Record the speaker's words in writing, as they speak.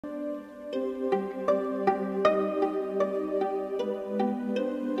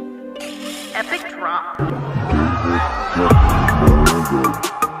epic drop.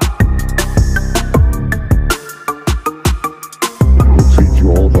 We'll teach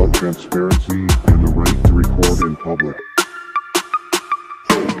you all about transparency and the right to record in public.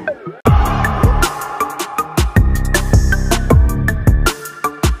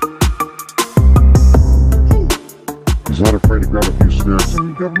 He's not afraid to grab a few snacks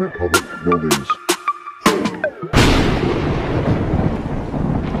in government public buildings.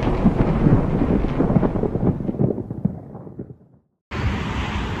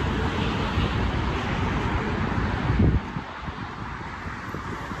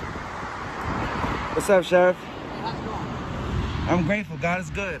 What's up, Sheriff? How's it going? I'm grateful. God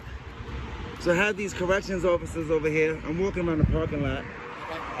is good. So I had these corrections officers over here. I'm walking around the parking lot. Okay.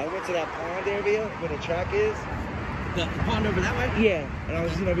 I went to that pond area where the track is. The pond over that way? Yeah. And I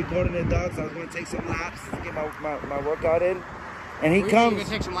was, recording their dogs. I was going to take some laps to get my workout in. And he comes. You gonna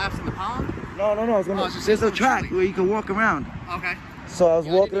take some laps in the pond? No. I was gonna. There's a track where you can walk around. Okay. So I was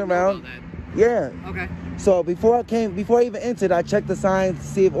walking around. Yeah. Okay. So before I even entered, I checked the signs to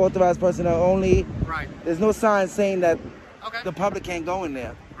see if authorized personnel only. Right. There's no sign saying that Okay. the public can't go in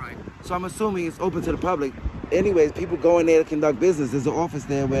there. Right. So I'm assuming it's open to the public. Anyways, people go in there to conduct business. There's an office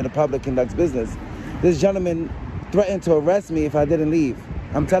there where the public conducts business. This gentleman threatened to arrest me if I didn't leave.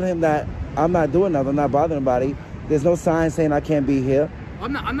 I'm telling him that I'm not doing nothing. I'm not bothering anybody. There's no sign saying I can't be here.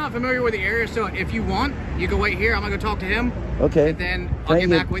 I'm not familiar with the area, so if you want, you can wait here. I'm gonna go talk to him. Okay. And then I'll get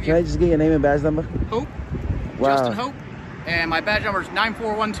back with you. Can I just get your name and badge number? Hope. Wow. Justin Hope. And my badge number is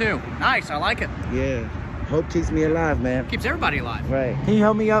 9412. Nice, I like it. Yeah. Hope keeps me alive, man. Keeps everybody alive. Right. Can you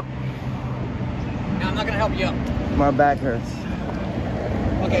help me up? No, I'm not gonna help you up. My back hurts.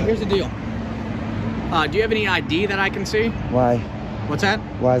 Okay, here's the deal. Do you have any ID that I can see? Why? What's that?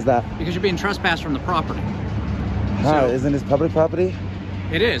 Why is that? Because you're being trespassed from the property. How? So- Isn't this public property?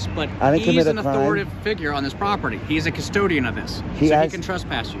 It is, but I didn't he's commit a an crime. authoritative figure on this property. He's a custodian of this, so he can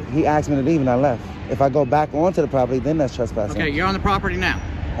trespass you. He asked me to leave and I left. If I go back onto the property, then that's trespassing. Okay, you're on the property now.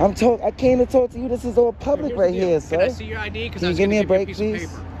 I came to talk to you. This is all public right here, sir. Can I see your ID? Because Can you give me a break, please?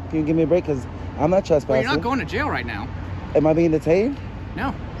 Can you give me a break? Because I'm not trespassing. Well, you're not going to jail right now. Am I being detained?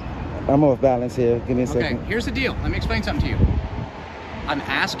 No. I'm off balance here. Give me a second. Okay, here's the deal. Let me explain something to you. I'm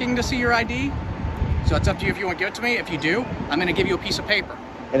asking to see your ID, so it's up to you if you want to give it to me. If you do, I'm going to give you a piece of paper.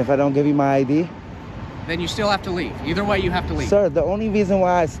 And if I don't give you my ID? Then you still have to leave. Either way, you have to leave. Sir, the only reason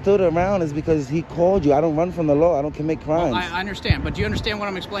why I stood around is because he called you. I don't run from the law. I don't commit crimes. Well, I understand, but do you understand what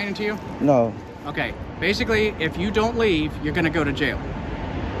I'm explaining to you? No. Okay, basically, if you don't leave, you're going to go to jail.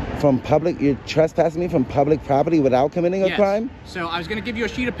 From public, you're trespassing me from public property without committing a crime? So I was going to give you a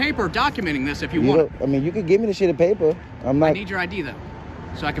sheet of paper documenting this if you want. I mean, you could give me the sheet of paper. I'm not. I need your ID though,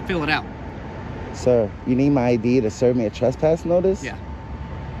 so I can fill it out. Sir, you need my ID to serve me a trespass notice? Yeah.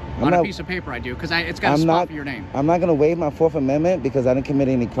 On a piece of paper I do, because it's got a spot for your name. I'm not going to waive my 4th Amendment because I didn't commit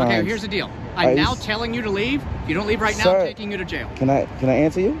any crimes. Okay, here's the deal. I'm now telling you to leave. If you don't leave right now, I'm taking you to jail. Can I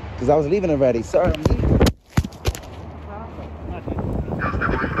answer you? Because I was leaving already. Sir, I'm leaving.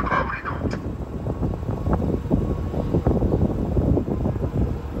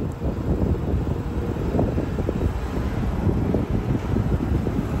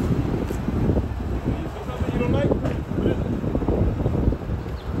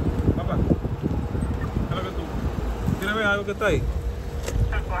 Algo que está ahí.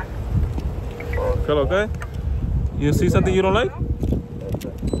 ¿Qué lo que? You see something you don't like?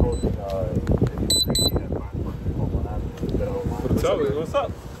 What's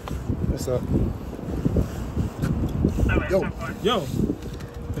up? What's up? Yo.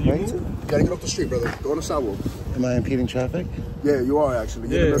 You gotta get off the street, brother. Go on the sidewalk. Am I impeding traffic? Yeah, you are actually.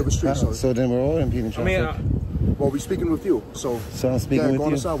 You're in the middle of the street. So then we're all impeding traffic. Well, we're speaking with you. So I'm speaking with you? Go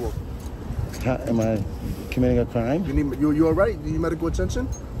on the sidewalk. Am I committing a crime? You all right? Do you need medical attention?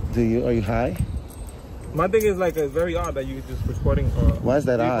 Are you high? My thing is like it's very odd that you just recording. Why is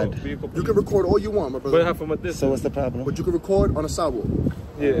that odd? You can record all you want, my brother. But have from a distance. So what's the problem? But you can record on a sidewalk.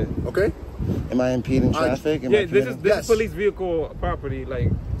 Yeah. Okay. Am I impeding traffic? This is police vehicle property.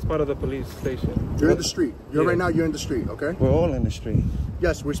 Like it's part of the police station. You're in the street. Right now. You're in the street. Okay. We're all in the street.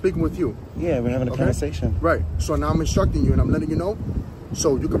 Yes, we're speaking with you. Yeah, we're having a conversation. Right. So now I'm instructing you, and I'm letting you know.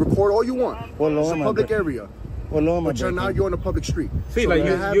 So you can record all you want. What law it's a public area. What law am I breaking? Now you're on a public street. See, so like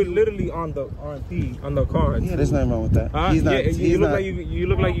you're literally on the RP on the card. Yeah, there's nothing wrong with that. He's not. You look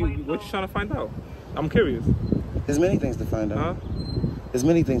like you. What you trying to find out? I'm curious. There's many things to find out. There's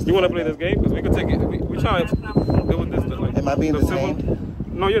many things. You want to play this game? Because we can take it. We try to deal with this. Like, am I being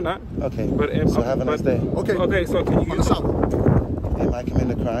detained? No, you're not. Okay. But so have a nice day. Okay. Okay. So can you? Am I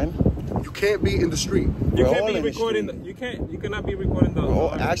committing a crime? You can't be in the street. You We're can't all be in the recording. street. You cannot be recording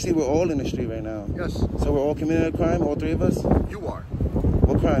the. Actually, we're all in the street right now. Yes. So we're all committing a crime, all three of us? You are.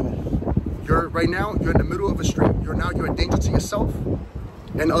 What crime? You're right now. You're in the middle of a street. You're a danger to yourself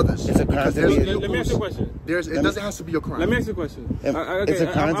and others. It's a crime to be. Let me ask you a question. It doesn't have to be a crime. Let me ask you a question. It's a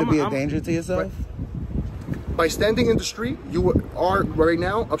crime to be a danger to yourself? By standing in the street, you are right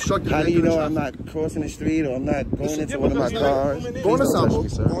now obstructing. How do you know traffic. I'm not crossing the street or I'm not going into yeah, one of my because cars? you're- Go on the Please don't touch sidewalk. me,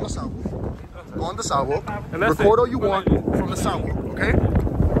 sir. Go on the sidewalk. Go on the sidewalk. And that's Record it. all you want from the sidewalk. Okay.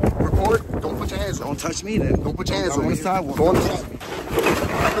 Record. Don't put your hands on. Don't touch me then. Don't put your hands I'm on on me. the sidewalk. Go on the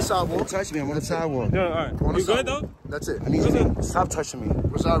sidewalk. On the sidewalk. Don't touch me. I'm on the sidewalk. No, all right. Go on the You good sidewalk. though? That's it. I need you to stop touching me.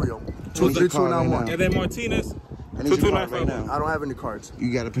 Rosario. I need your 23291. card right And then Martinez. I need your card right 2295. now. I don't have any cards.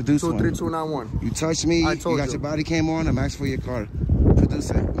 You gotta produce one. 23291. You touch me. I You told got you. your body cam on. I'm asking for your card.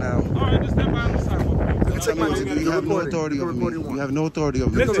 Produce it now. All right, just stand by on the sidewalk. Take my name. You have no authority over me. You have no authority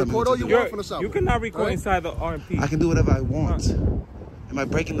over me. Listen, Tell me record what all to you do. want from the sidewalk. You cannot record Right? inside the RMP. I can do whatever I want. Am I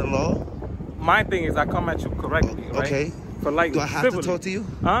breaking the law? My thing is, I come at you correctly, right? Okay. For like, Do I have to talk to you?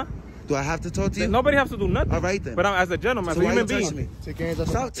 Huh? Do I have to talk to you? Nobody has to do nothing. All right then. But I'm as a gentleman, So as a why human you being. touching me? Take your hands out.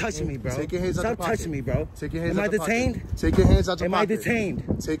 Stop touching me, bro. Take your hands out Stop your pocket. touching me, bro. Take your hands Am I out your pocket. detained? Take your hands out your Am I pocket.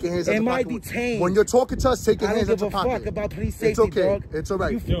 detained? Take your hands out Am your I pocket. detained? When you're talking to us, take your I hands don't out give your a pocket. fuck about police safety, It's okay. dog. It's all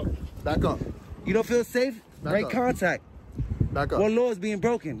right. Yo, Back up. You don't feel safe? Back Break up. contact. Back up. What law is being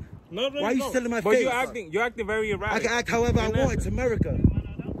broken? no. Why are you still in my but face? You're acting very erratic. I can act however I want. It's America.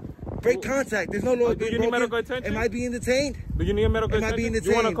 Break contact. There's no law Do being you need broken. medical attention? Am I being detained? Do you need a medical Am I being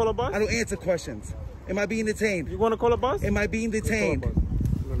attention? detained? You want to call a bus? I don't answer questions. Am I being detained? You want to call a bus? Am I being detained?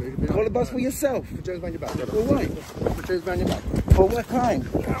 Call Call the bus for yourself. Put your hands behind your back. For what? Put your hands behind your back. For what crime?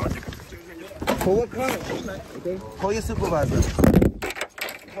 For what crime? Okay. Call your supervisor.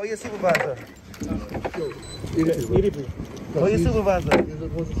 Call your supervisor. Call your supervisor.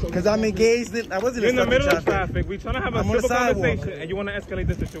 Because I'm engaged in, I wasn't You're in the middle of traffic. traffic. We're trying to have a I'm on the civil sidewalk. conversation, and you want to escalate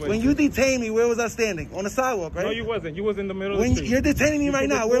the situation. When you detained me, where was I standing? On the sidewalk, right? No, you wasn't. You was in the middle of When the street. you're detaining me right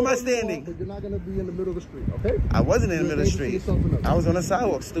now, where am I standing? But you're not going to be in the middle of the street, okay? I wasn't in the You're middle of the dangerous to street. yourself and others. I was on the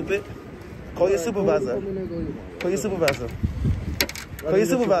sidewalk, stupid. Call your supervisor. Call your supervisor. Call your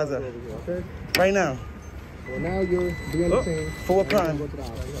supervisor. Okay? Right now. Well, now you're being detained. For what crime?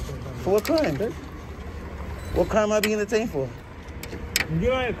 For what crime? What crime am I being detained for? You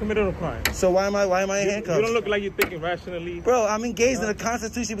don't committed a crime. So why am I in handcuffs? You don't look like you're thinking rationally. Bro, I'm engaged in a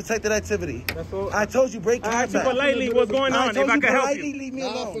constitution protected activity. That's all. I told you break I asked contact. you politely what's going I on. told If I you can help politely you. leave me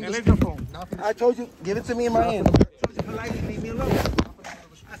alone. And leave your phone. I told you, give it to me in my hand. I told you politely leave me alone.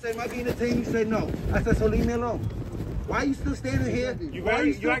 I said, am I being detained? You said no. I said, so leave me alone. Why are you still standing here? You Why are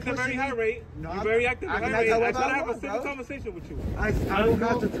you still acting very pushing me? high rate. No, You very acting I very can high act rate. I however try to I have a want, civil bro. conversation with you. I don't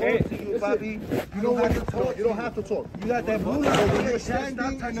have to talk to you, Bobby. You don't have to talk. You don't have to talk. You got that blue light over your chest.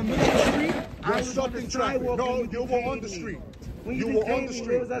 Stop touching me. You're obstructing traffic. No, you were on the street. When You you were on detained the me, street.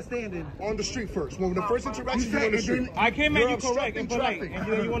 where was I standing? On the street first. When the first interaction, you were on the said- street. I came at You're you correct and obstructing polite, traffic.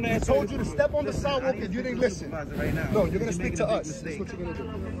 and you want to I ask told you to step on the sidewalk and you didn't listen. Right now. No, you're going to speak making to a big us. That's mistake. what you're going to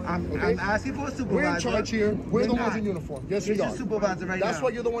do. I'm asking for a supervisor. We're in charge here. We're the ones in uniform. Yes, Get we your are. supervisor right now. That's why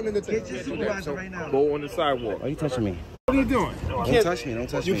you're the one in the Get tape. your supervisor right now. Go on the sidewalk. Why are you touching me? What are you doing? Don't touch me. Don't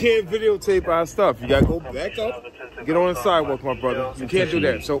touch You me. can't videotape our stuff. You gotta go back up, get on the sidewalk, my brother. You can't do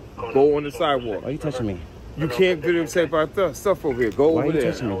that. So go on the sidewalk. Why are you touching me? You can't videotape our stuff over here. Go Why are over you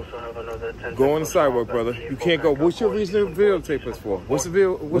there. touching me? Go on the sidewalk, brother. You can't go. What's your reason to videotape us for? What's What's the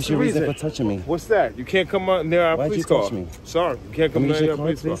your reason reason? for touching me? What's that? You can't come out near our Why'd police you touch car. me? Sorry, you can't come Let me near get our your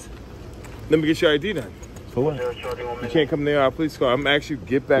police card, car. please. Let me get your ID then. For what? You can't come near our police car. I'm actually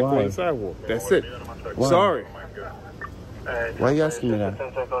get back Why? on the sidewalk. That's it. Why? Sorry. Why are you asking me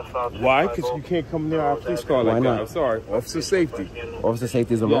that? Why? Because you can't come near our police car like Why that. not? I'm sorry. Officer safety. Officer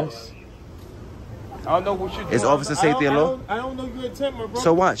safety is a law. Yes. I don't know what you're doing. Is officer safety a law? I don't know your intent, my brother.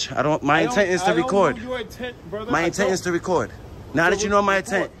 So watch. My intent is to record. I don't know your intent, brother. My intent is to record. Now that you know my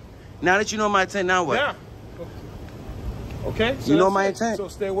intent. Now that you know my intent, now what? Yeah. Okay. So You know that's my it. intent. So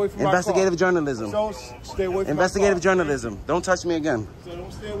stay away from Investigative my car. journalism. So stay away from Investigative my car. journalism. Don't touch me again. So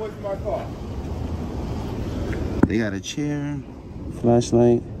don't stay away from my car. They got a chair,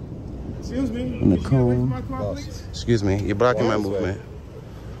 flashlight, Excuse me. and a Can you stay away from cone. my car, please? Excuse me. You're blocking my movement.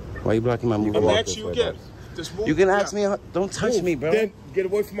 Why are you blocking my I'm movement? asking you again. Just move. You can Yeah. ask me. Don't touch Move. me, bro. Then get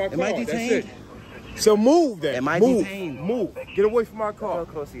away from my car. Am I That's detained? it. So move then. Am I move. detained? Move. Get away from my car. How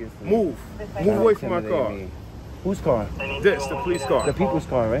close he is to me. Move. Move away from my car. Whose car? This, the police car. The people's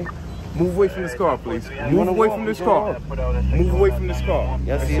car, right? Move away from this car, please. Move wanna away walk, from this you car. can Move away from this car. Y'all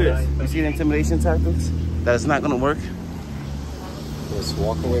That's see it. this? You see the intimidation tactics? That it's not gonna work. Just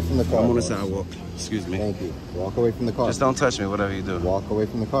walk away from the car. I'm on the boss. sidewalk. Excuse me. Thank you. Walk away from the car. Just don't touch me, whatever you do. Walk away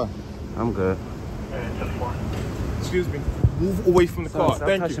from the car. I'm good. Excuse me. Move away from the car. Stop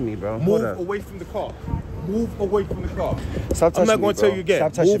Thank touching you. me, bro. Move Hold up. away from the car. Move away from the car. Stop touching I'm not me, going to bro. tell you again.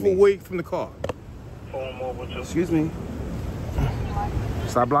 Stop touching Move me. away from the car. Excuse me.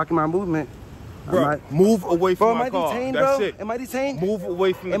 Stop blocking my movement. Bro, move away from my car. Am I detained, That's bro? it. Am I detained? Move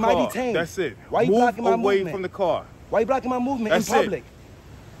away from the car. Am I detained? That's it. Why you blocking my Move away movement? from the car. Why you blocking my movement That's in public?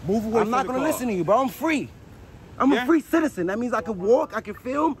 it. Move away I'm from not the gonna car. listen to you, bro. I'm free. I'm a free citizen. That means I can walk, I can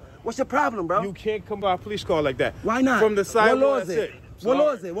film. What's your problem, bro? You can't come by a police car like that. Why not? From the sidewalk. What law is That's it? it. What law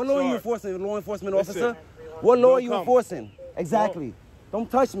is it? What law are you enforcing, law enforcement officer? What law are you enforcing? Exactly. Don't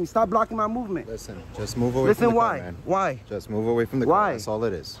touch me. Stop blocking my movement. Listen, just move away from the car, man. Why? Just move away from the car. That's all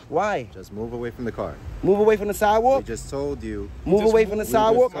it is. Why? Just move away from the car. Move away from the sidewalk? We just told you. Move away from the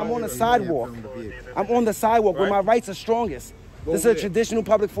sidewalk? I'm on the sidewalk. I'm on the sidewalk where my rights are strongest. This is a traditional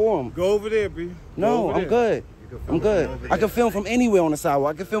public forum. Go over there, B. No, I'm good. I'm good. I can film from anywhere on the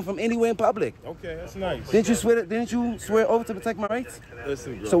sidewalk. I can film from anywhere in public. Okay, that's nice. Didn't you swear oath to protect my rights?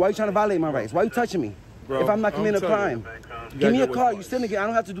 Listen, bro. So why are you trying to violate my rights? Why are you touching me? Bro, if I'm not committing a crime. Give me a car. You still nigga. I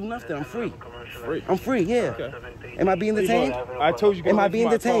don't have to do nothing. I'm free. Free? I'm free, yeah. Okay. Am I being detained? I told you. Am I being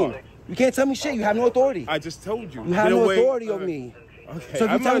detained? You can't tell me shit. You have no authority. I just told you. You have no authority over me. Okay. So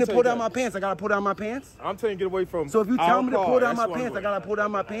if you tell me to pull down my pants, I gotta pull down my pants? I'm telling you get away from. So if you tell me to pull down my pants, I gotta pull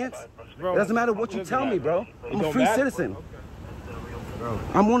down my pants? It doesn't matter what you tell me, bro. I'm a free citizen. Bro.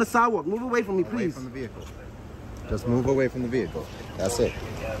 I'm on the sidewalk. Move away from me, please. Away from the vehicle. Just move away from the vehicle. That's it.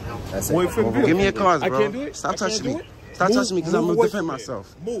 That's it. Away from the vehicle. Give me your cards, I bro. can't do it. Stop touching me. Do it. Stop touching me because I'm gonna defend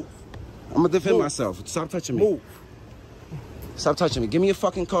myself. Move. I'm gonna defend myself. Stop touching me. Move. Stop touching me. Give me your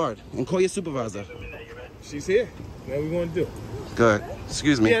fucking card and call your supervisor. She's here. What are we gonna do? Good.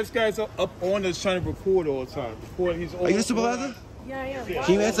 Excuse me. Yeah, this guy's up on us trying to record all the time. He's Are you the supervisor? Yeah, I am.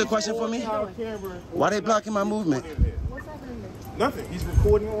 Can you answer a question for me? Why they blocking my movement? What's happening there? Nothing. He's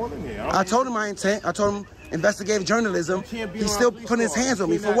recording all in there. I told him my intent. I told him investigative journalism. He's still putting his hands on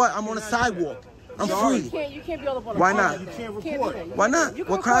me. For what? I'm on the sidewalk. I'm free. You can't be all up on the Why car not? like that. You can't do record. that. Why not? You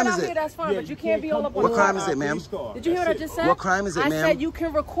can What crime record is out it? here, that's fine, but you can't be all up on What the crime car. is it, ma'am? Did you hear what I just said? What crime is it, ma'am? I said you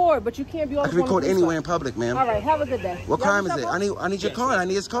can record, but you can't be all I up can on the record police anywhere car. in public, ma'am. All right, have a good day. What Y'all crime need is it? something? I need your card. I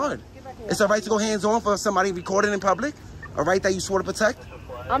need his card. It's a right to go hands-on for somebody recording in public. A right that you swore to protect.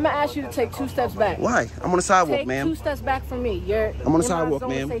 I'm gonna ask you to take 2 steps back. Why? I'm on the sidewalk, Take ma'am. 2 steps back from me. I'm on the sidewalk,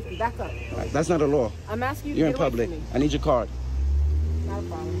 ma'am. Back up. That's not a law. I'm asking you to You're in get away public. from me. I need your card. Not a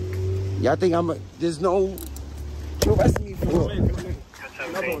problem. Y'all think there's no... You arresting me for what?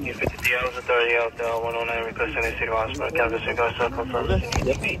 1750 hours authority out there, 109 requesting a city hospital. Canvas regards to confirm.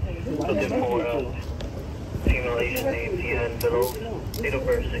 Looking for female age 18 and below. Date of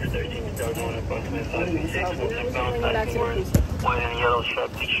birth 6/13/2001. Approximate 5'6". Most bound type wearing white and yellow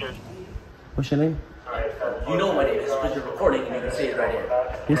striped t-shirt. What's your name? You know my name is because you're recording and you can see it right here.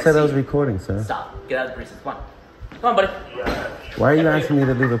 Who said I was recording, sir? Stop. Get out of the precinct. Come on. Come on, buddy. Why are you asking me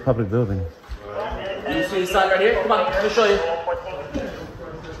to leave a public building? You see the sign right here? Come on. Let me show you.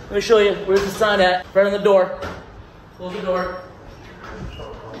 Let me show you. Where's the sign at? Right on the door. Close the door.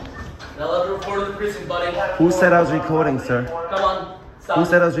 Now let me record in the precinct, buddy. Who said I was recording, sir? Come on. Stop. Who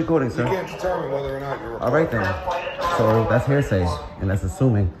said I was recording, sir? You can't determine whether or not you're recording. All right then. So that's hearsay, and that's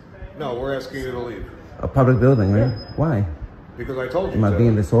assuming. No, we're asking you to leave. A public building, right? Why? Because I told you Am I to.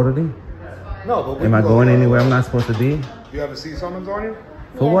 being disorderly? No, but we Am I can going go- anywhere I'm not supposed to be? Do you have a C summons on you?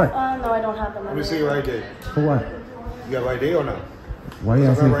 For what? No, I don't have them. Let me see your ID. For what? You have ID or no? Why are you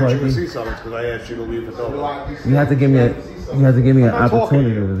I'm asking me gonna for write you a C ID? summons because I asked you to leave the building. You have to give me an I'm not talking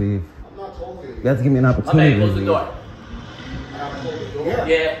opportunity to to you. leave. I'm not talking to you. You have to give me an Okay, opportunity to close the leave. door. Yeah.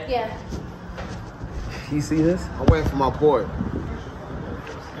 Yeah. Yeah. You see this? I'm waiting for my board.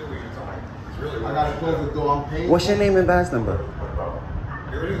 I gotta close the door. I'm paying. What's your name and badge number?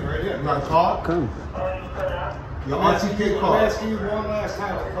 Here it is, right here. You got a card? Come. Your RTK card. I'm asking you one last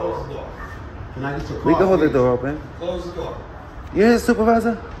time to close the door. Can I get your card? We can hold the please? door open. Close the door. You're his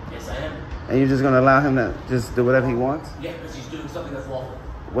supervisor? Yes, I am. And you're just gonna allow him to just do whatever he wants? Yeah, because he's doing something that's lawful.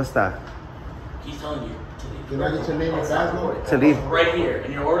 What's that? He's telling you to leave. Can I get your name and badge number? To leave. Right here,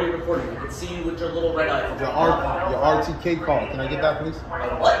 and you're already recording. I can see you with your little red eye. Your RTK card. Can I get that, please?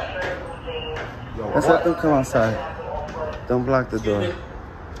 What? Let's let them come outside. Don't block the door.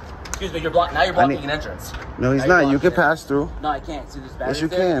 Excuse me, you're blocking. Now you're blocking an entrance. No, he's Now you're not. You blocking can it. pass through. No, I can't. See, there's barriers you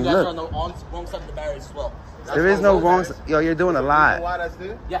there. can. You guys Look. are on the wrong side of the barriers as well. There is no wrong. Yo, you're doing a lot. Why that's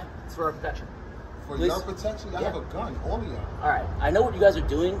there? Yeah, it's for our protection. For Please. your protection? I have a gun. All of y'all. All right, I know what you guys are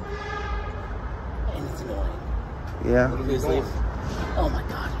doing, and it's annoying. Yeah. Please leave. Oh my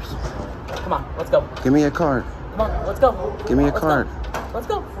God, you're so annoying. Come on, let's go. Give me your card. Come on, let's go. Give me your Let's card. Go. Let's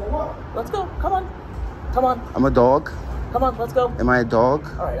go. Let's go. Come on. Come on. I'm a dog. Come on, let's go. Am I a dog?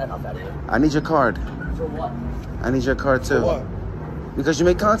 All right, enough out of here. I need your card. For what? I need your card too. For what? Because you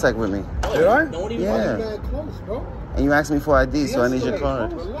made contact with me. Did I? Yeah. Mad close, bro. And you asked me for ID, so I need your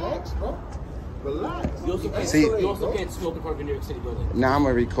card. Relax, bro. Relax. You also can't, See- you also can't smoke in front of a New York City building. Now I'm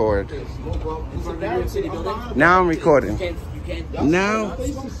gonna record. In front of a New York City building. Now I'm recording. You can't. Now,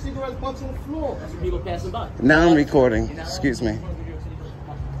 Cigarette butts on the floor. That's for people passing by. now I'm recording. Excuse me.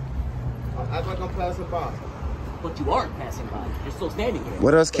 Act like I'm passing by. But you aren't passing by. You're still standing here.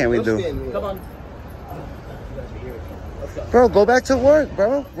 What else can we do? Come on. Bro, go back to work,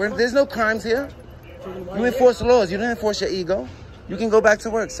 bro. There's no crimes here. You enforce the laws. You don't enforce your ego. You can go back to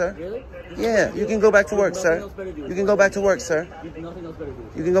work, sir. Really? Yeah, you can go back to work, sir. You can go back to work, sir. Nothing else better to do.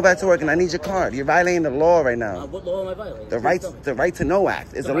 You can go back to work, and I need your card. You're violating the law right now. What law am I violating? The right to know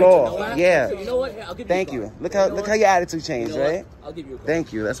act is a The right to law. know act? Yeah. So you know what? Here, I'll give you Thank a you. card. Look You how know look what? how your attitude changed, You know what? right? I'll give you a card.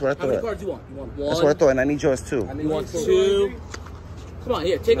 Thank you. That's what I How many thought. cards do you want? You want one? That's what I thought, and I need yours too. You want two? Come on,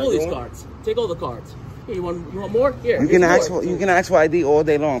 here. Take all these cards. Take all the cards. Here, you want more? Here. You can ask for ID all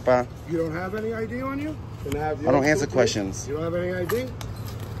day long, pa. You don't have any ID on you? Can I have I don't answer questions. You don't have any ID?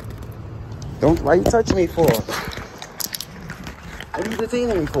 Why you touching me for? What are you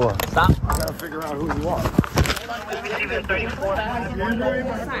detaining me for? Stop. I gotta figure out who you are.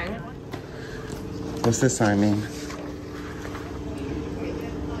 What's this sign mean?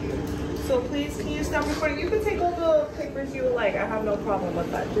 So please, can you stop recording? You can take all the papers you would like. I have no problem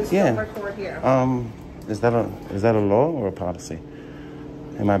with that. Just Yeah. don't record here. Is that a law or a policy?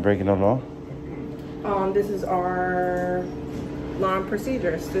 Am I breaking the law? This is our law and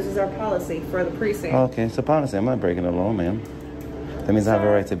procedures. This is our policy for the precinct. Oh, okay, it's a policy. I'm not breaking the law, ma'am. That means I have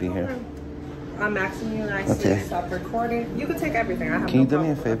a right to be here. I'm asking you nicely to stop recording. You can take everything. I have Can you do no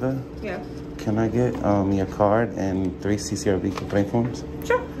me a problem. favor? Yeah. Can I get your card and 3 CCRB complaint forms?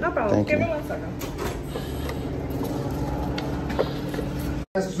 Sure, no problem. Thank Give you. me 1 second.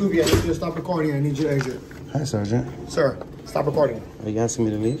 That's Zubi. I need you to stop recording. I need you to exit. Hi, Sergeant. Sir, stop recording. Are you asking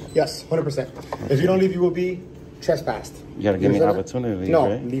me to leave? Yes, 100%. If you don't leave, you will be trespassed. You gotta give me an opportunity to leave, No,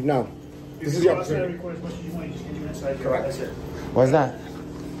 right? leave now. This is the opportunity. Correct. What's that?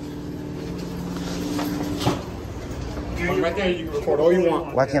 Right there, you can record all you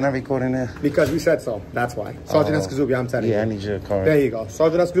want. Why can't I record in there? Because we said so. That's why. Sergeant Escazoubi, I'm telling you. Yeah, I need your card. There you go.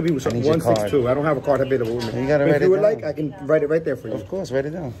 Sergeant Escazoubi was I need your 162. I don't have a card available with me. You gotta If write you it would down. like, I can write it right there for you. Of course, write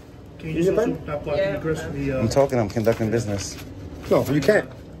it down. Can you just stop blocking the Chris? I'm talking, I'm conducting business. No, you can't.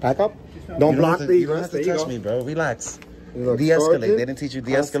 Back up. Don't block the You don't have to There you touch go. me, bro. Relax. Look, De-escalate. Sergeant They didn't teach you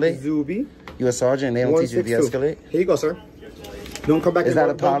de-escalate? Escazoubi, You a sergeant and they don't teach you 162. de-escalate? Here you go, sir. Don't come back. Is and that a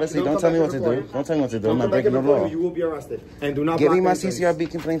don't- policy? Don't come tell me back what to and do. record. Don't tell me what to do. Don't I'm not come back breaking the and record law. me. You will be arrested. And do not Give block me my the entrance. CCRB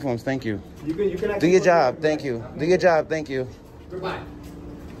complaint forms. Thank you. You can Do actually your go job. there. Thank you. Do your job. Thank you. Goodbye.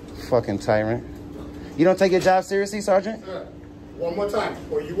 Fucking tyrant. You don't take your job seriously, Sergeant? Sir, one more time,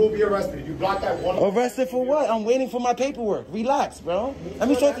 or you will be arrested. If you block that one. Arrested for what? I'm waiting for my paperwork. Relax, bro. Let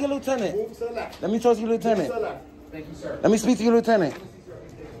me talk to your lieutenant. Move to the left. Let me talk to your Move to lieutenant. the left. Thank you, sir. Let me speak to your lieutenant.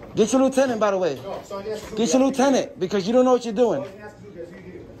 Get your lieutenant, by the way. No, Sergeant Escazoubi, Get your lieutenant, because you don't know what you're doing. Sergeant Escazoubi, that's who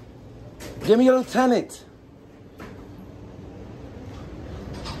you do. Give me your lieutenant.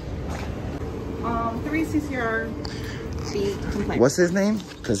 3 CCRB complaint. What's his name?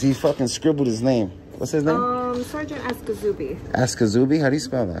 Because he fucking scribbled his name. What's his name? Sergeant Escazoubi. Escazoubi? How do you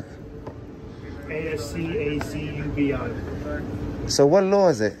spell that? ASCAZUBI. So what law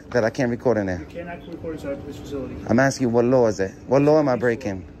is it that I can't record in there? You cannot record inside this facility. I'm asking you, what law is it? What law am I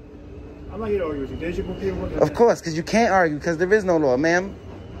breaking? I'm not here to argue with you. There's your paperwork. Of course, because you can't argue, because there is no law, ma'am.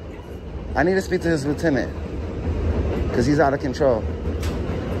 I need to speak to his lieutenant, because he's out of control.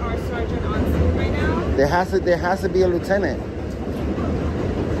 Our sergeant on scene right now. There has to be a lieutenant.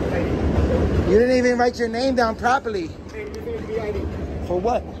 You didn't even write your name down properly. Hey, you're going to be ID. For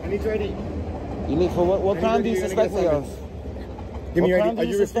what? I need your ID. You need for what? What crime do you suspect me of? Give me your What ID. crime Are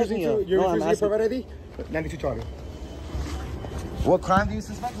do you suspect refusing me to? of? You're No, I'm refusing to asking. provide ID? 92 Charlie. What crime do you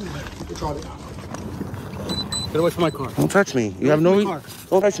suspect me of? Charlie. Get away from my car. Don't touch me. You have no reason.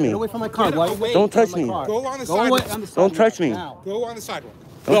 Don't touch me. Get away from my car. Why? Don't touch me. Go on the Go sidewalk. away on the sidewalk. Don't touch me. Now. Go on the sidewalk.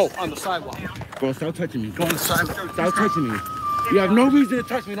 Go on the sidewalk. Bro, stop touching me. Go on the sidewalk. Stop touching me. You have no reason to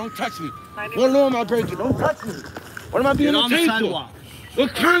touch me. Don't touch me. What law am I breaking? Don't touch me. What am I being Get on the detained for? sidewalk.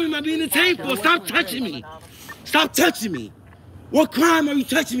 What crime am I being detained for? Stop touching me. Stop touching me. What crime are you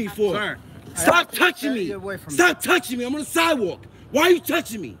touching me for? Sir, Stop touching me. get away from me. Stop touching me. I'm on the sidewalk. Why are you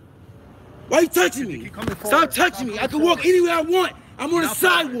touching me? Why are you touching me? Stop touching me. I can walk anywhere I want. I'm on the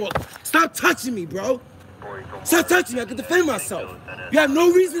sidewalk. Stop touching me, bro. Stop touching me. I can defend myself. You have no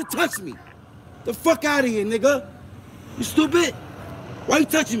reason to touch me. The fuck out of here, nigga. You stupid. Why are you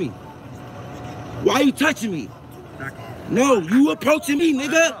touching me? Why are you touching me? No, you approaching me,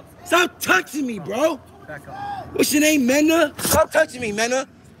 nigga. Stop touching me, bro. Back up. What's your name, Mena? Stop touching me, Mena.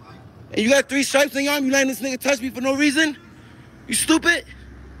 And you got 3 stripes on your arm, you letting this nigga touch me for no reason? You stupid?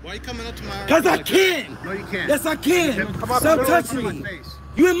 Why are you coming up to my arm? Cause I can. No, you can't. Yes, I can. Stop touching me.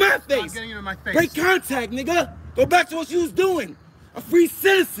 You in my face. Stop getting in my face. Break contact, nigga. Go back to what you was doing. A free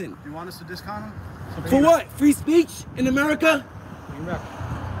citizen. You want us to discount him? For what? Free speech in America?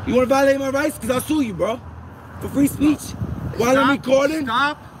 You want to violate my rights? Because I'll sue you, bro. For free speech. While I'm recording?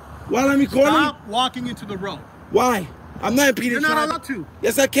 Stop. While I'm recording? Stop walking into the road. Why? I'm not impeding. You're not allowed to.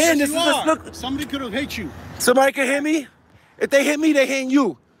 Yes, I can. Yes, This you is are. look. Somebody could have hit you. Somebody could hit me? If they hit me, they hitting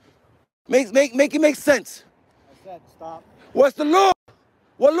you. Make it make sense. I said stop. What's the law?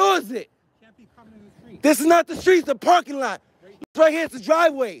 What law is it? You can't be coming in the street. This is not the street, it's the parking lot. It's right here, it's the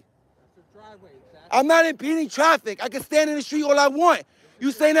driveway. That's the driveway, exactly. I'm not impeding traffic. I can stand in the street all I want.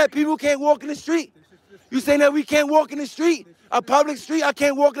 You saying that people can't walk in the street? You saying that we can't walk in the street? A public street? I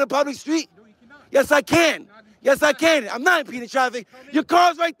can't walk in a public street? No, you cannot. Yes, I can. Yes, I can. I'm not impeding traffic. Your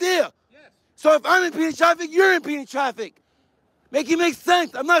car's right there. So if I'm impeding traffic, you're impeding traffic. Make it make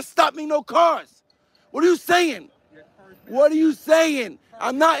sense. I'm not stopping no cars. What are you saying? What are you saying?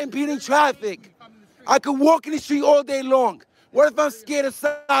 I'm not impeding traffic. I could walk in the street all day long. What if I'm scared of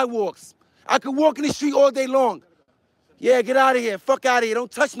sidewalks? I could walk in the street all day long. Yeah, get out of here. Fuck out of here. Don't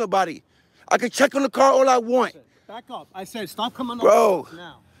touch nobody. I can check on the car all I want. Back up. I said stop coming up now.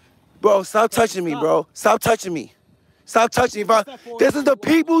 Bro, stop touching me, bro. Stop touching me. Stop touching me. This is the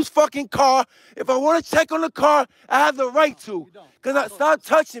people's fucking car. If I want to check on the car, I have the right to. Stop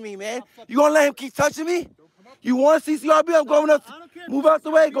touching me, man. You gonna let him keep touching me? You want CCRB? I'm going up. Move out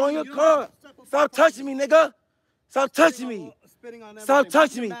the way. Go in your car. Stop touching me, nigga. Stop touching me. Stop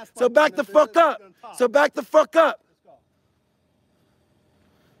touching me. So back the fuck up. So back the fuck up.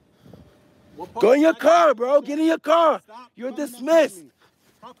 Go in your car, bro. Get in your car. You're dismissed.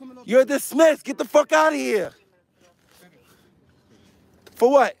 You're dismissed. Get the fuck out of here.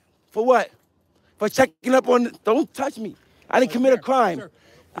 For what? For what? For checking up on... Don't touch me. I didn't commit a crime.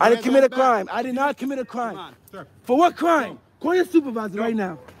 I didn't commit a crime. I did not commit a crime. For what crime? Call your supervisor right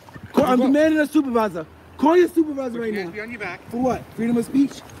now. I'm demanding a supervisor. Call your supervisor right now. For what? Freedom of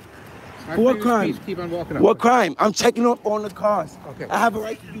speech? For what crime? Keep on walking up. What crime? I'm checking up on the cars. Okay. I have a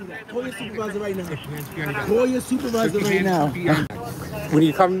right to do that. Call your supervisor right now. Call your supervisor right now. When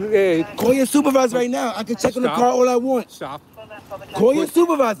you come... Call your supervisor right now. I can check on the car all I want. Stop. Call your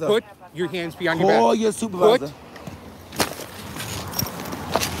supervisor. Put your hands behind your back. Call your supervisor.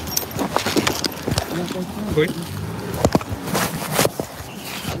 Put.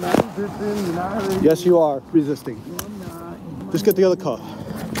 Yes, you are resisting. Just get the other car.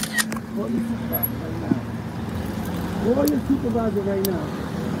 Call your supervisor right now.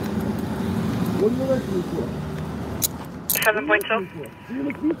 What are you arresting me for?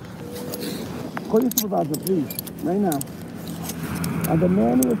 7.2. Call your supervisor, please, right now. I'm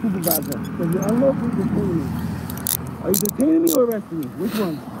demanding a supervisor because you're unlawfully detaining me. Are you detaining me or arresting me? Which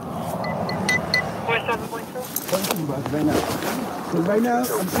one? 7.2. Call your supervisor right now. Because right now,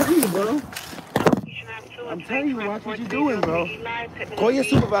 I'm telling you, bro. I'm telling you, watch what you're doing, bro. Call your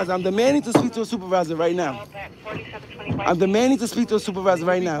supervisor. I'm demanding to speak to a supervisor right now. I'm demanding to speak to a supervisor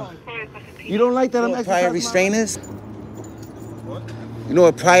right now. You don't like that I'm exercising prior restraint is? You know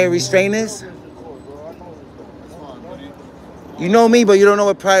what prior restraint is? You know me, but you don't know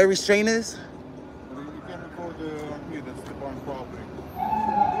what prior restraint is?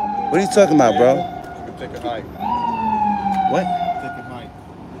 What are you talking about, bro? Take a hike. What? Take a hike.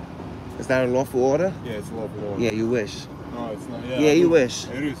 Is that a lawful order? Yeah, it's a lawful order. Yeah, you wish. No, it's not. Yeah, you wish.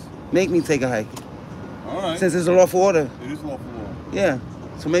 It is. Make me take a hike. All right. Since it's a lawful order. It is lawful order. Yeah.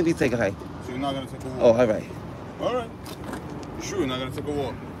 So make me take a hike. So you're not going to take a walk? Oh, all right. All right. You sure you're not going to take a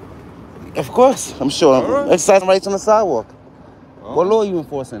walk? Of course, I'm sure. All right. Exercising rights on the sidewalk. Oh. What law are you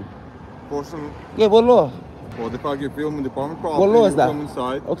enforcing? Enforcing? Yeah, what law? Well, the car get filmed in the department property. What law is that? Come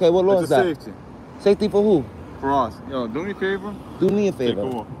inside. Okay, what law is that? Safety. Safety for who? For us. Yo, do me a favor. Do me a Take favor. a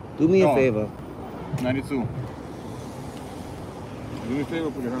walk. Do me a No. favor. 92. Do me a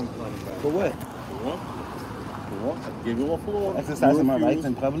favor, put your hands behind your back. For what? For what? For what? I gave you a lawful order. Exercising my rights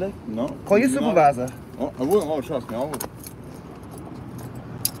in public? No. Call your You're supervisor. Not. Oh, I will. Oh, trust me, I will.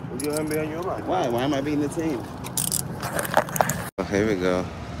 Put your hand behind your back. Why? Why am I being detained? Oh, here we go.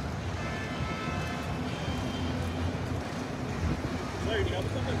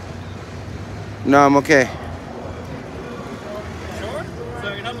 No, I'm okay. Sure?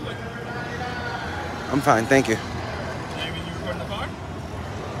 So you're not looking. I'm fine, thank you. You recording the car?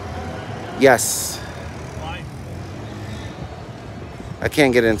 Yes. Why? I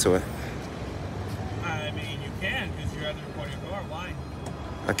can't get into it. I mean, you can because you're at the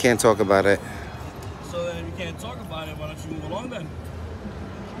I can't talk about it. So then if you can't talk about it, why don't you move along then?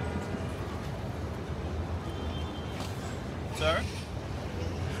 Sir?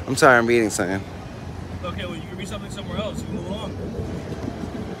 I'm sorry, I'm reading something. Okay, well, you can read something somewhere else. You can move along.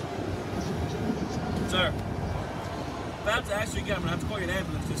 Sir, if I have to ask you again, I'm going to have to call you an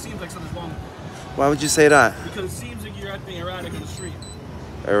ambulance. It seems like something's wrong. Why would you say that? Because it seems like you're acting erratic in the street.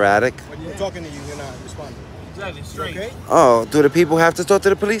 Erratic? When you're talking to you, you're not responding. Exactly, strange. Okay? Oh, do the people have to talk to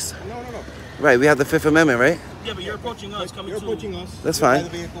the police? No. Right, we have the Fifth Amendment, right? Yeah, but you're approaching us, You're approaching us. That's You're by fine.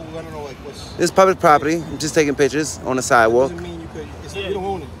 the vehicle. We want to know like what's. This is public property. I'm just taking pictures on the sidewalk. Doesn't mean you could. You don't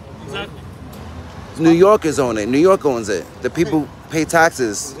own it. Exactly. New Yorkers own it. New York owns it. The people pay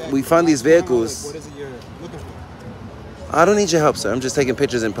taxes. We fund these vehicles. What is it you're looking for? I don't need your help, sir. I'm just taking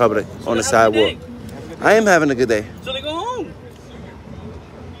pictures in public on the sidewalk. I am having a good day. So they go home.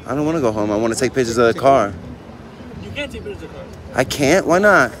 I don't want to go home. I want to take pictures of the car. You can't take pictures of the car. I can't? Why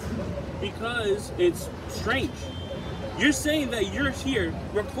not? Because it's strange. You're saying that you're here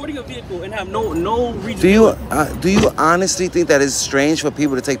recording a vehicle and have no reason. Do you honestly think that it's strange for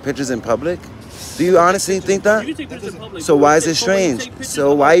people to take pictures in public? Do you honestly think that? You can take pictures in public. So why is it strange?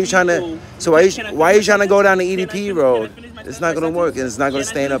 So why are you trying to? So why are you trying to go down the EDP road? It's not going to work, and it's not going to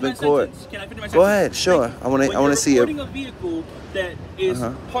stand up in court. Go ahead, sure. I want to see it. Recording a vehicle that is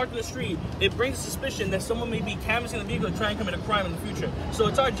parked in the street, it brings suspicion that someone may be canvassing the vehicle to try and commit a crime in the future. So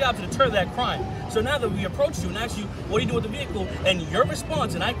it's our job to deter that crime. So now that we approached you and asked you, what do you do with the vehicle? And your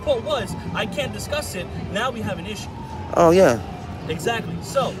response, and I quote, was, I can't discuss it. Now we have an issue. Oh yeah. Exactly.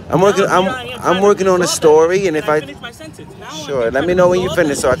 So I'm working on a story, and if I finish my sentence. Now sure, let me know when you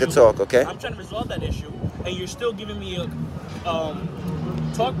finish so I can talk. Okay. I'm trying to resolve that issue, and you're still giving me a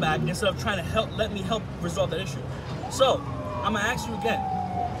talk back instead of trying to let me help resolve that issue. So I'm gonna ask you again.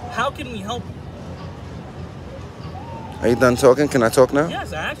 How can we help you? Are you done talking? Can I talk now?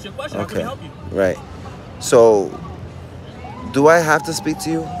 Yes, I asked you a question. How can we help you? Right. So, do I have to speak to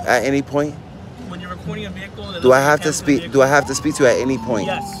you at any point? When you're recording a vehicle, do I have to speak? Do I have to speak to you at any point?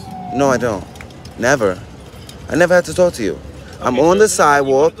 Yes. No, I don't. Never. I never had to talk to you. I'm on the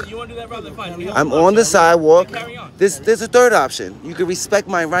sidewalk. You want to do that, brother? Fine. I'm on the sidewalk. There's a third option. You can respect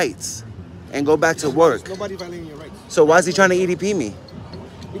my rights and go back to work. Nobody violating your rights. So why is he trying to EDP me?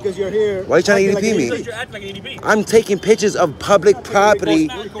 Because you're here. Why are you trying to EDP me? Because you're acting like an EDP. I'm taking pictures of public property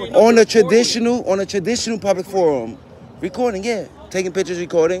on a traditional public forum. Recording, yeah. Taking pictures,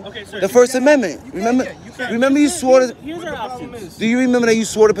 recording. Okay, sir, the First Amendment. Remember you swore to... Here's our options. Do you remember that you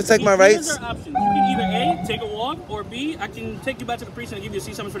swore to protect my rights? Here's our options. You can either A, take a walk, or B, I can take you back to the precinct and give you a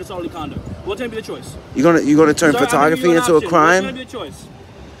C-summons for disorderly conduct. What's going to be the choice? You're gonna turn photography into a crime? What's going to be the choice?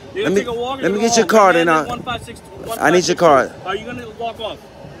 Let me get your card and I need your card. Are you going to walk off?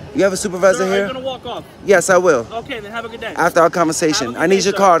 You have a supervisor here? Are you going to walk off? Yes, I will. Okay, then have a good day. After our conversation. I need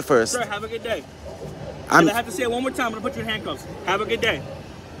your card first. Sir, have a good day. I have to say it one more time. I'm going to put you in handcuffs. Have a good day.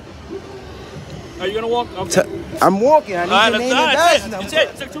 Are you going to walk? Okay. I'm walking. I need your name and badge number. That's it.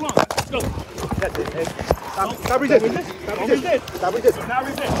 It took too long. Let's go. Stop resisting.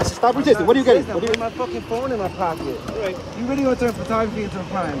 Stop resisting. What are you getting? I'm putting my fucking phone in my pocket. Right. You really want to turn photography into a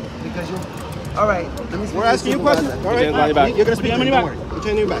crime because you... All right. Let me We're asking you questions. All right. You're going to speak to me. Don't worry. Put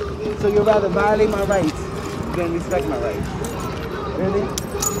your name back. So you'd rather violate my rights than respect my rights? Really?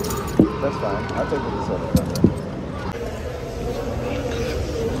 That's fine. I'll take this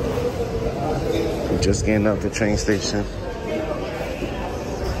over. Just getting out the train station.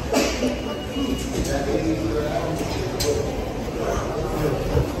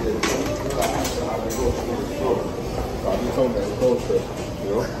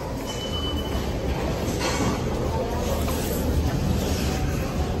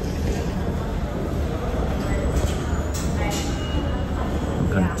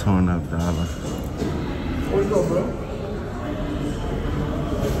 Got torn up dollar. Where you go, bro?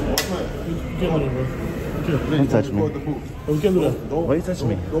 Don't touch me. We can't do that. Why you touching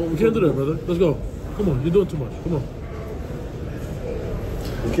me? We can't do that, brother. Let's go. Come on, you're doing too much. Come on.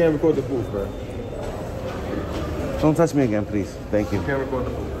 You can't record the booth, bro. Don't touch me again, please. Thank you. You can't record the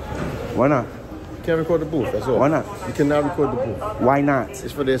booth. Why not? You can't record the booth, that's all. Why not? You cannot record the booth. Why not?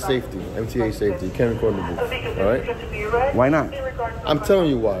 It's for their safety, MTA safety. You can't record the booth, all right? Why not? I'm telling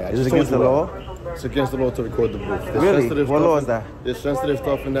you why. Is it against the law? It's against the law to record the booth. Really? What law is that? There's sensitive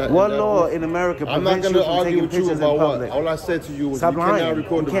stuff in that. What law in America I'm not prevents going you to from argue taking with you pictures in about what. public? All I said to you was Stop you lying. cannot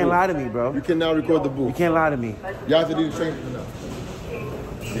record the booth. You can't lie to me, bro. You cannot record the booth. You can't lie to me. You have to leave the train now.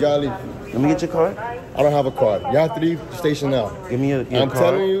 You gotta leave. Let me get your card. I don't have a card. You have to leave the station now. Give me your card. I'm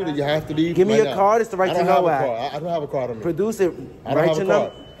telling you that you have to leave. Give me right your now. card. It's the right to know act. I don't have a card on me. Produce it. I don't Right have to a know.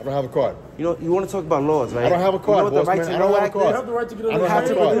 card. I don't have a card. You know, you want to talk about laws, right? I don't have a card, you know what boss, the right man. to I don't know have a act card. is? You have the right to get on You the have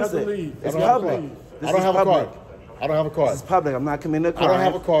to highway. produce You have to it. leave. It's I don't have a public. card. This I don't is have a public. card. I don't have a card. This is public. I'm not committing a crime. I don't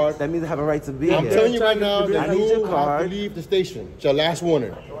have a card. That means I have a right to be I'm here. telling you right now that I need your you have card. to leave the station. It's your last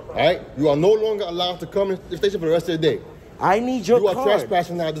warning. All right? You are no longer allowed to come to the station for the rest of the day. I need your card. You are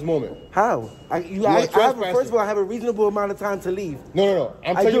trespassing now at this moment. How? You are trespassing. First of all, I have a reasonable amount of time to leave. No.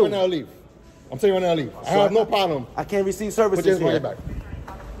 I'm telling you right now to leave. I'm telling you right now to leave. I have no problem. I can't receive services Put your here. back.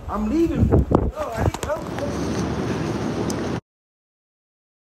 I'm leaving. No, I need help.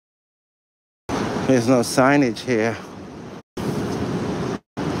 There's no signage here.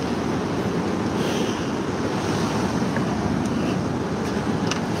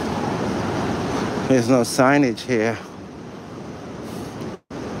 There's no signage here.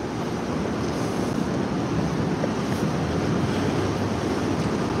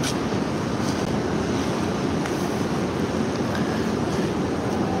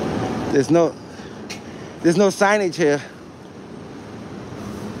 There's no signage here.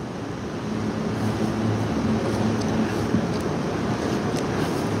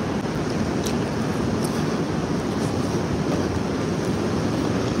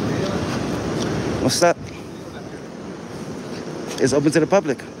 What's up? It's open to the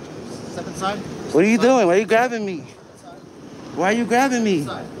public. Step inside. What are you doing? Why are you grabbing me? Why are you grabbing me?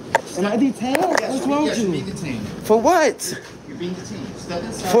 Am I detained? What's wrong with you? You're being detained. For what? You're being detained. Step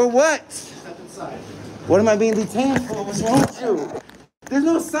inside. For what? Step inside. What am I being detained for? What's wrong with you? There's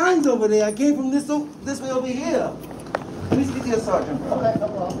no signs over there. I came from this way over here. Let me speak to your sergeant. Okay, no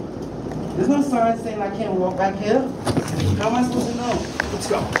problem. There's no signs saying I can't walk back here. How am I supposed to know? Let's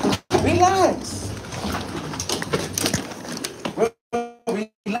go. Relax.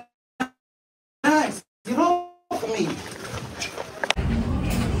 Relax. Get off of me.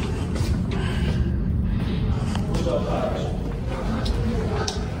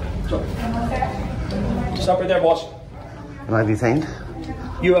 Stop right there, boss. Am I detained?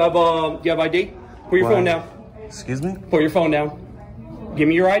 You have ID? Put your phone down. Excuse me? Put your phone down. Give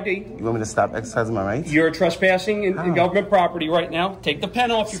me your ID. You want me to stop exercising my rights? You're trespassing in government property right now. Take the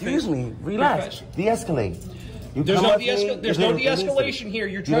pen off your face. Excuse me. Relax. De-escalate. There's no de-escalation here.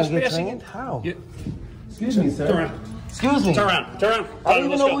 You're trespassing. How? Excuse me, sir. Turn around. Excuse me. Turn around. Turn around. I don't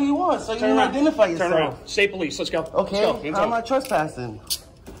even know who you are, so you didn't identify yourself. Turn around. State police. Let's go. Okay. Let's go. How am I trespassing?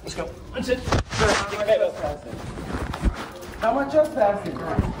 Let's go. That's it. How am I trespassing?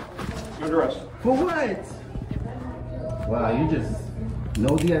 You're under arrest. For what? Wow, you just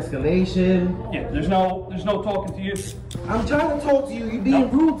no de-escalation. Yeah, there's no talking to you. I'm trying to talk to you. You're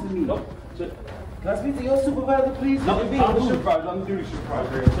being rude to me. Nope. That's it. Can I speak to your supervisor, please? No, You're being I'm the rude. supervisor. I'm the duty supervisor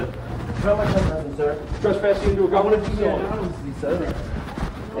here. That's it. How am I trespassing, sir? Trespassing into a government Yeah, facility. honestly, sir.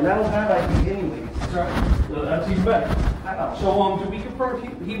 And I don't have ID anyways. That's even better. So, do we confirm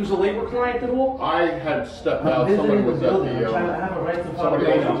he was a labor client at all? I had stepped I'm out. visiting Somebody the was at building. I'm the. trying to have a right to follow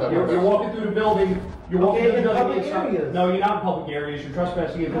somebody else was at You're the. walking through the building. You're walking through the building. public areas. No, you're not in public areas. You're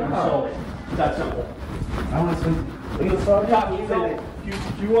trespassing into the facility. It's that simple. I want to speak. Are you a sergeant?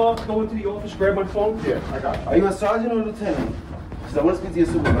 You go into the office, grab my phone? Yeah, I got you. Are you a sergeant or a lieutenant? Because I want to speak to your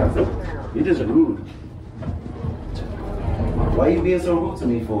supervisor. You're just rude. Why are you being so rude to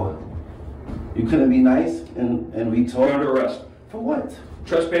me for? You couldn't be nice and we talk? You're under arrest. For what?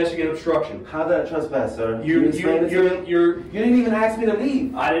 Trespassing and obstruction. How did I trespass, sir? Can You explain it to me? you didn't even ask me to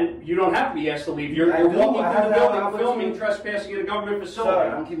leave. You don't have to be asked to leave. You're I do. walking I through the have building, that filming, opportunity. trespassing in a government Sir, facility.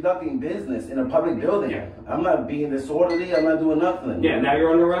 I'm conducting business in a public building. Yeah. I'm not being disorderly. I'm not doing nothing. Yeah, now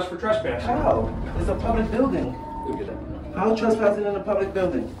you're under arrest for trespassing. How? It's a public building. How trespassing in a public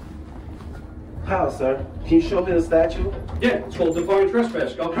building? How, sir? Can you show me the statue? Yeah, it's called defiant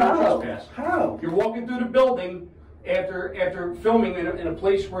trespass. Government trespass. How? You're walking through the building after filming in a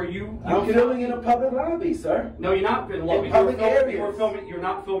place where I'm filming in a public lobby, sir. No, you're not in lobby. public areas. You're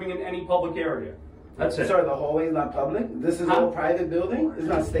not filming in any public area. That's it. Sir, the hallway is not public? This is all private building? It's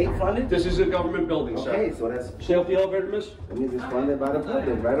not state funded? This is a government building, sir. Okay, so that's... Stay off the elevator, miss. That means it's funded by the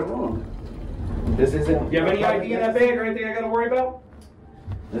public, right or wrong. This isn't... You have any ID in that bag or anything I gotta worry about?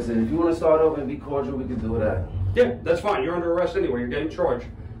 Listen, if you want to start over and be cordial, we can do that. Yeah, that's fine. You're under arrest anyway. You're getting charged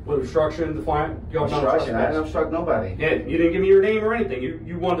with obstruction, defiant. Obstruction? I didn't obstruct nobody. Yeah, you didn't give me your name or anything.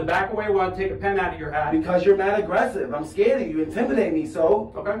 You wanted to back away, wanted to take a pen out of your hat. Because you're mad aggressive. I'm scared of you. You intimidate me,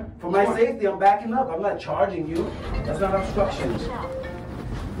 so... Okay. For my safety, I'm backing up. I'm not charging you. That's not obstruction.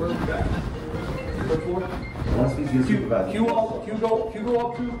 Where's the back? What floor? I want to speak to your supervisor. You go up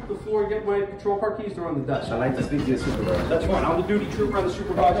to the floor and get my patrol car keys. They're on the desk. I'd like to speak to your supervisor. That's fine. I'm the duty trooper and the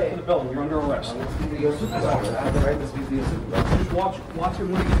supervisor for the building. You're under arrest. I want to speak to your supervisor. I have the right to speak to your supervisor. Just watch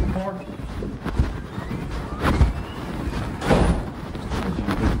him when he gets in the car.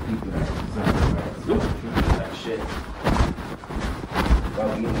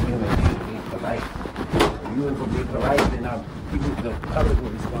 you will be polite. You will be polite, then the public will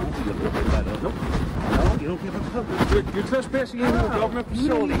respond to you a little bit better. Nope. No, you don't care about the public. You're trespassing into a government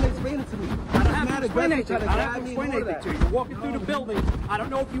facility. You didn't even explain it to me. I don't have to explain anything. I don't have to explain anything to you. You're walking through the building. I don't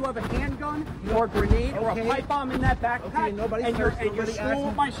know if you have a handgun or a grenade or a pipe bomb in that backpack. And you're still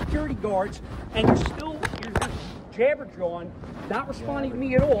with my security guards, and you're just jabber-jawing, not responding to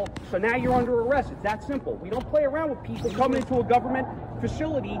me at all. So now you're under arrest. It's that simple. We don't play around with people coming into a government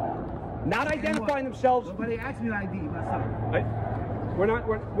facility, not identifying themselves. Nobody asked me to ID myself.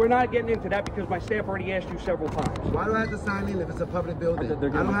 We're not getting into that because my staff already asked you several times. Why do I have to sign in if it's a public building? I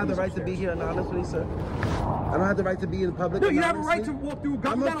don't have the right to be here anonymously, sir. I don't have the right to be in public. No, you have a right to walk through a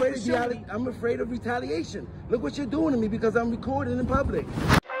governmental facility. I'm afraid of retaliation. Look what you're doing to me because I'm recording in public.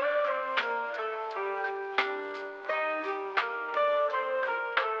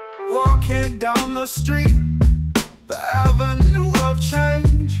 Walking down the street, the avenue of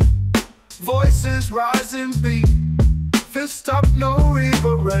change. Voices rising beat, fist up, no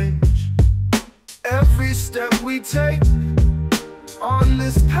river range. Every step we take, on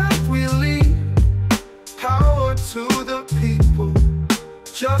this path we lead. Power to the people,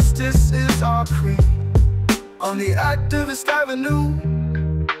 justice is our creed. On the activist avenue,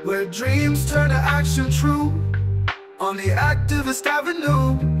 where dreams turn to action true. On the activist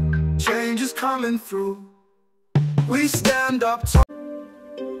avenue, change is coming through. We stand up tall.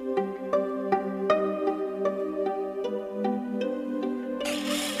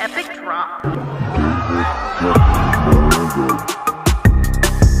 Epic drop.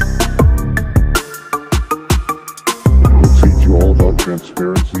 We'll teach you all about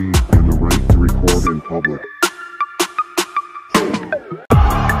transparency and the right to record in public.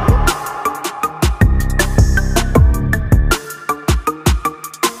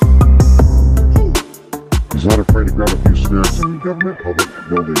 He's not afraid to grab a few snacks in government public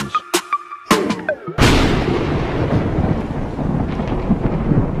buildings.